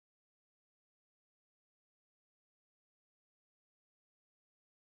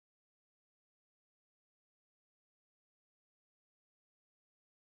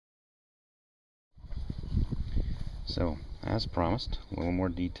So, as promised, a little more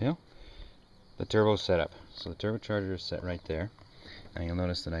detail. The turbo setup. So the turbocharger is set right there. Now you'll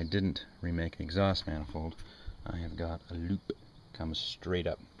notice that I didn't remake the exhaust manifold. I have got a loop comes straight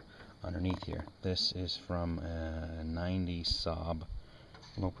up underneath here. This is from a 90 Saab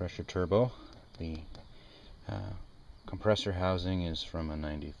low pressure turbo. The compressor housing is from a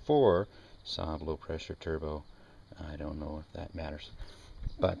 94 Saab low pressure turbo. I don't know if that matters,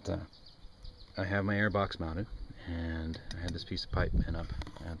 but I have my airbox mounted, and I had this piece of pipe pin up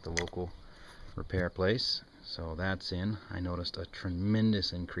at the local repair place, so that's in. I noticed a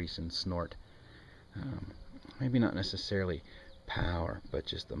tremendous increase in snort. Maybe not necessarily power, but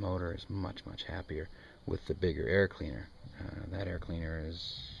just the motor is much happier with the bigger air cleaner. That air cleaner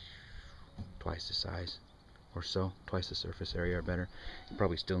is twice the size or so, twice the surface area or better. It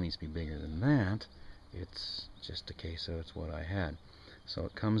probably still needs to be bigger than that. It's just a case of it's what I had. So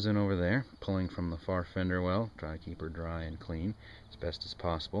it comes in over there, pulling from the far fender well, trying to keep her dry and clean as best as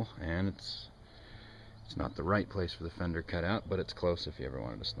possible. And it's not the right place for the fender cutout, but it's close if you ever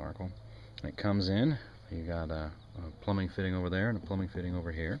wanted to snorkel. And it comes in, you got a plumbing fitting over there and a plumbing fitting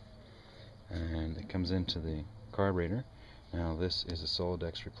over here. And it comes into the carburetor. Now this is a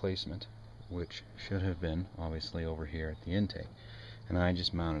Solidex replacement, which should have been obviously over here at the intake. And I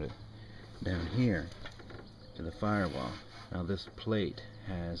just mounted it down here to the firewall. Now this plate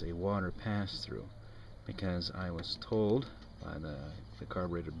has a water pass-through because I was told by the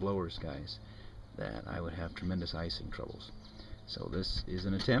carburetor blowers guys that I would have tremendous icing troubles. So this is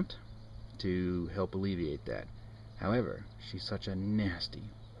an attempt to help alleviate that. However, she's such a nasty,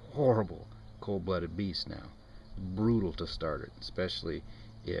 horrible, cold-blooded beast now. Brutal to start it, especially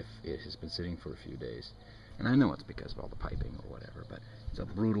if it has been sitting for a few days. And I know it's because of all the piping or whatever, but it's a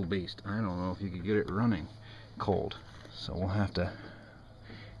brutal beast. I don't know if you could get it running cold. So we'll have to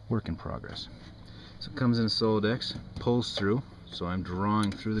work in progress. So it comes in Solidex, pulls through, so I'm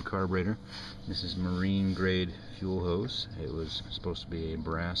drawing through the carburetor. This is marine grade fuel hose. It was supposed to be a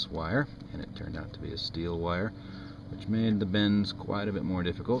brass wire, and it turned out to be a steel wire, which made the bends quite a bit more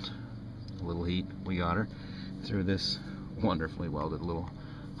difficult. A little heat, we got her through this wonderfully welded little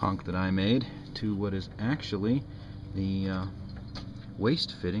hunk that I made to what is actually the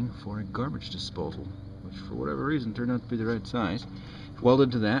waste fitting for a garbage disposal, which for whatever reason turned out to be the right size.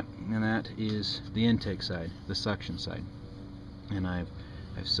 Welded to that, and that is the intake side, the suction side. And I've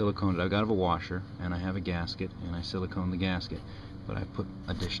siliconed it. I've got a washer, and I have a gasket, and I siliconed the gasket, but I've put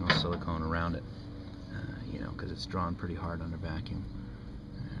additional silicone around it, because it's drawn pretty hard under vacuum.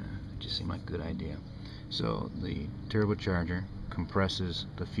 It just seemed like a good idea. So the turbocharger compresses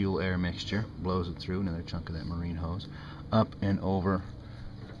the fuel-air mixture, blows it through another chunk of that marine hose, up and over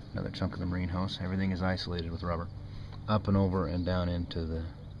another chunk of the marine hose. Everything is isolated with rubber. Up and over and down into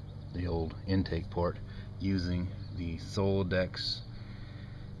the old intake port using the Solidex,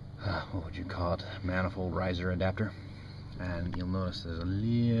 what would you call it, manifold riser adapter. And you'll notice there's a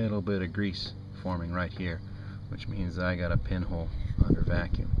little bit of grease forming right here, which means I got a pinhole under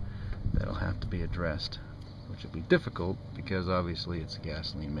vacuum that'll have to be addressed, which will be difficult because obviously it's a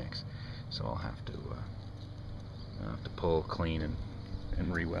gasoline mix. So I'll have to pull, clean,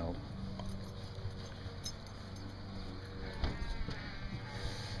 and re-weld.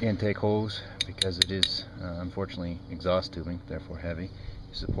 Intake hose, because it is unfortunately exhaust tubing, therefore heavy,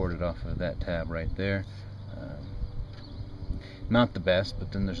 is supported off of that tab right there. Not the best,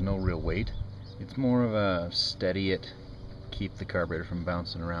 but then there's no real weight. It's more of a steady it, keep the carburetor from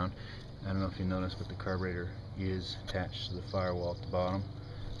bouncing around. I don't know if you noticed, but the carburetor is attached to the firewall at the bottom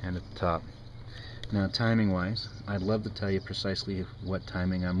and at the top. Now, timing wise, I'd love to tell you precisely what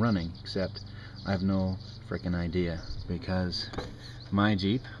timing I'm running, except I have no freaking idea, because my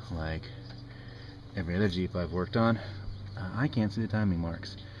Jeep, like every other Jeep I've worked on, I can't see the timing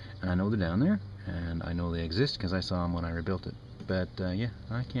marks. And I know they're down there, and I know they exist because I saw them when I rebuilt it. But yeah,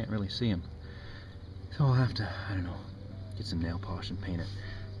 I can't really see them. So I'll have to, I don't know, get some nail polish and paint it.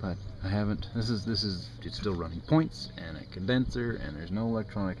 But I haven't. It's still running points and a condenser, and there's no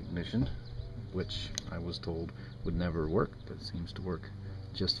electronic ignition, which I was told would never work, but it seems to work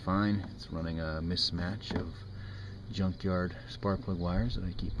just fine. It's running a mismatch of junkyard spark plug wires that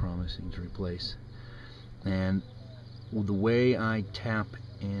I keep promising to replace. And the way I tap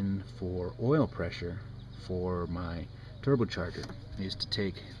in for oil pressure for my turbocharger is to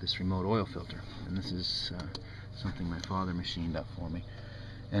take this remote oil filter, and this is something my father machined up for me.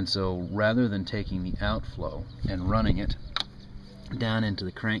 And so rather than taking the outflow and running it down into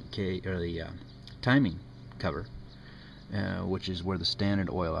the crankcase or the timing cover, which is where the standard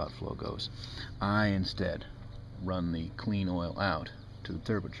oil outflow goes, I instead run the clean oil out to the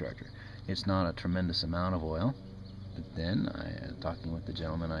turbocharger. It's not a tremendous amount of oil, But then, talking with the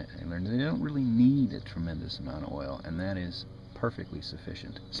gentleman, I learned that they don't really need a tremendous amount of oil, and that is perfectly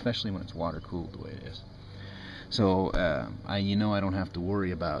sufficient, especially when it's water cooled the way it is. So I don't have to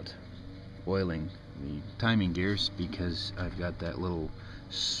worry about oiling the timing gears because I've got that little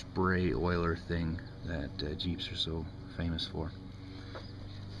spray oiler thing that Jeeps are so famous for.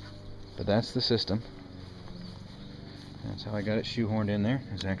 But that's the system. That's how I got it shoehorned in there.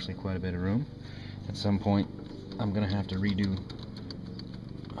 There's actually quite a bit of room. At some point I'm gonna have to redo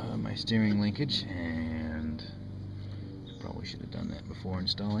my steering linkage, and probably should have done that before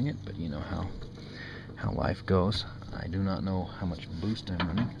installing it, but you know how life goes. I do not know how much boost I'm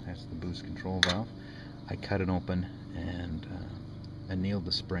running. That's the boost control valve. I cut it open and annealed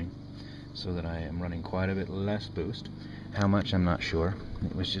the spring so that I am running quite a bit less boost. How much, I'm not sure.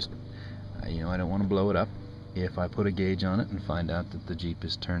 It was just, I don't want to blow it up. If I put a gauge on it and find out that the Jeep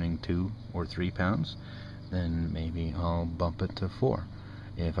is turning 2 or 3 pounds, then maybe I'll bump it to 4.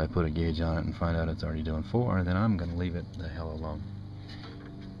 If I put a gauge on it and find out it's already doing 4, then I'm going to leave it the hell alone.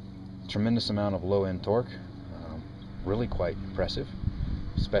 Tremendous amount of low end torque, really quite impressive,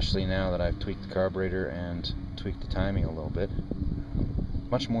 especially now that I've tweaked the carburetor and tweaked the timing a little bit,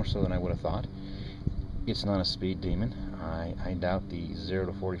 much more so than I would have thought. It's not a speed demon. I doubt the 0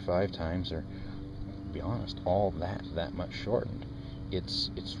 to 45 times are, to be honest, all that much shortened.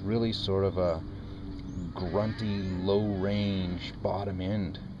 It's really sort of a grunty, low range, bottom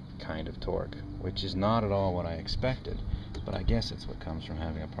end kind of torque, which is not at all what I expected, but I guess it's what comes from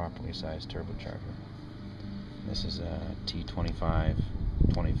having a properly sized turbocharger. This is a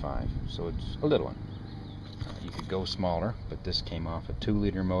T25-25, so it's a little one. You could go smaller, but this came off a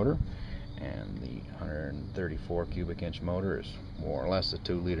 2-liter motor, and the 134 cubic inch motor is more or less a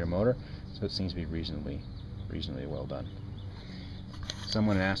 2-liter motor, so it seems to be reasonably well done.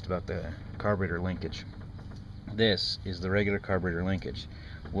 Someone asked about the carburetor linkage. This is the regular carburetor linkage.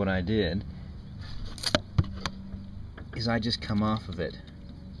 What I did is I just come off of it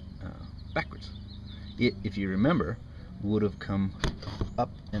backwards. It, if you remember, would have come up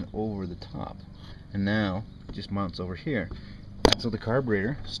and over the top, and now it just mounts over here. So the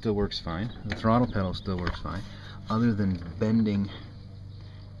carburetor still works fine, the throttle pedal still works fine, other than bending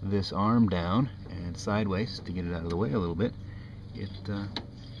this arm down and sideways to get it out of the way a little bit. It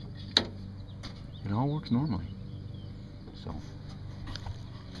all works normally. So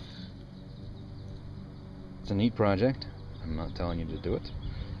it's a neat project. I'm not telling you to do it.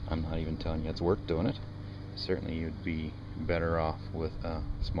 I'm not even telling you it's worth doing it. Certainly you'd be better off with a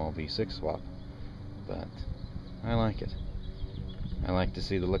small V6 swap, but I like it. I like to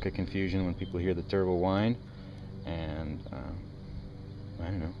see the look of confusion when people hear the turbo whine, and I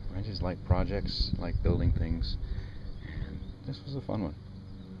don't know, I just like projects, like building things, and this was a fun one.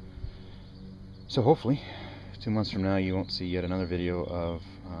 So hopefully 2 months from now you won't see yet another video of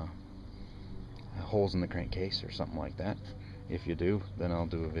holes in the crankcase or something like that. If you do, then I'll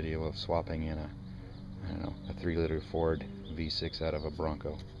do a video of swapping in a 3-liter Ford V6 out of a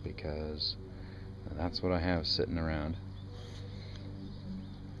Bronco, because that's what I have sitting around.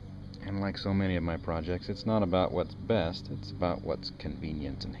 And like so many of my projects, it's not about what's best, it's about what's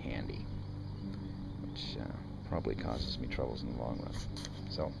convenient and handy, which probably causes me troubles in the long run.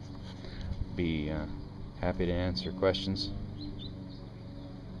 So, be happy to answer questions.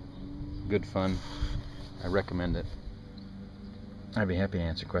 Good fun. I recommend it. I'd be happy to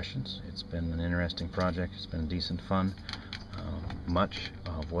answer questions. It's been an interesting project. It's been decent fun. Much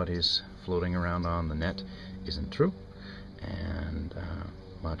of what is floating around on the net isn't true, and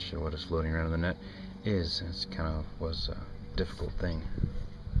much of what is floating around on the net is. It's kind of was a difficult thing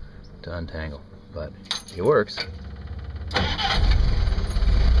to untangle, but it works.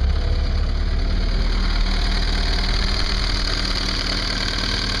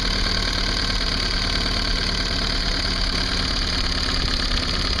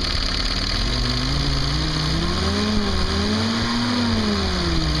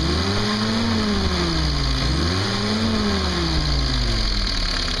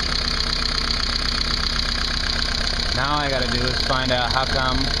 Now I gotta do is find out how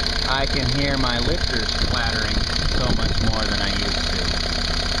come I can hear my lifters clattering so much more than I used